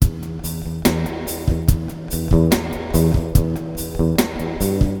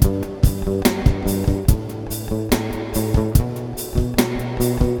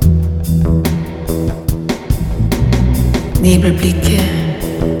Nebelblicke,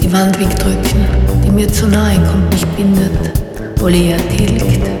 die Wand wegdrücken, die mir zu nahe kommt, mich bindet, Volea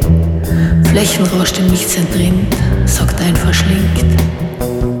tilgt. Flächenrausch, den nichts entrinnt, sagt ein verschlingt.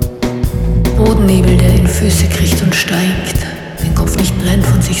 Bodennebel, der in Füße kriecht und steigt, den Kopf nicht trennt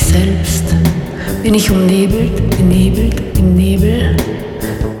von sich selbst. Bin ich umnebelt, benebelt, im Nebel?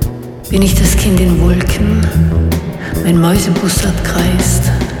 Bin ich das Kind in Wolken? Mein Mäusebussard kreist,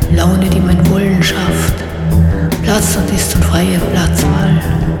 Laune, die mein Wollen schafft. Platz und ist und freie Platzwahl.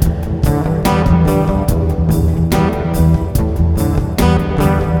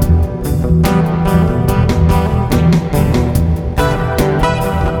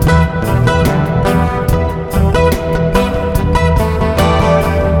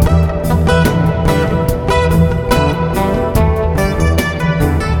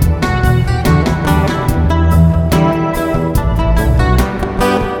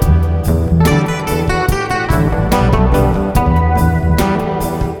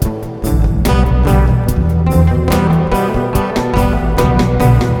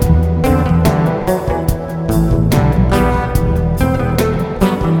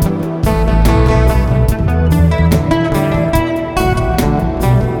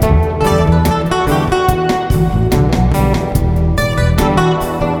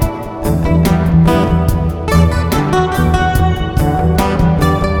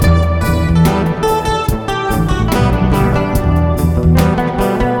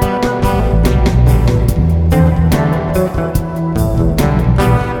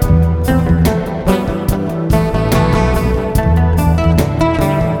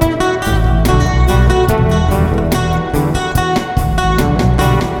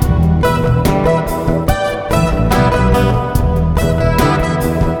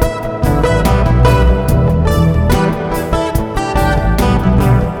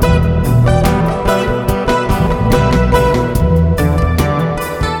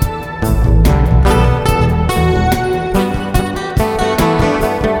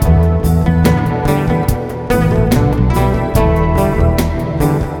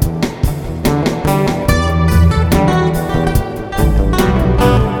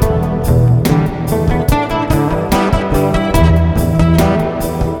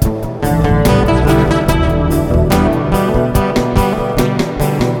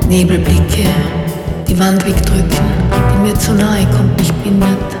 Nebelblicke, die Wand wegdrücken, die mir zu nahe kommt, mich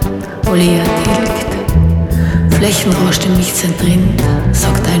bindet, Volea tilgt. Flächenrausch, dem nichts entrinnt,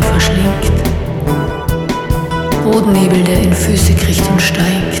 sagt ein verschlingt. Bodennebel, der in Füße kriecht und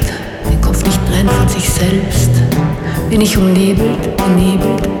steigt, den Kopf nicht trennt von sich selbst. Bin ich umnebelt,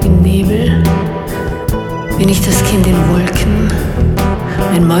 benebelt, im Nebel? Bin ich das Kind in Wolken?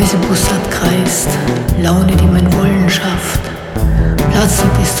 Mein Mäusebussard kreist, Laune, die mein Wollen schafft. Platz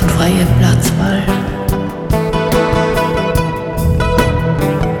und ist und freie Platzwahl.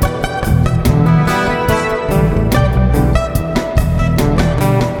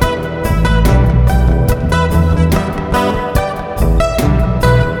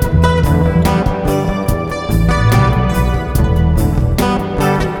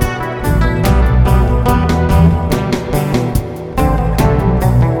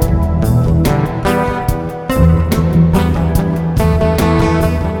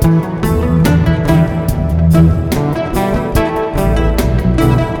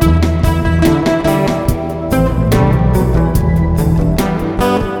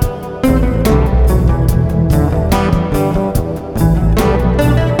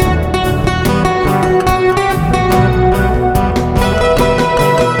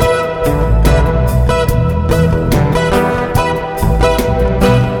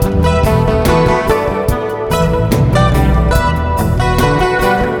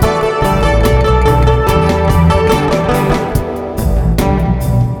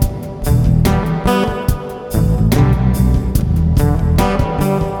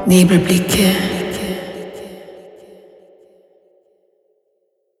 Nebelblicke,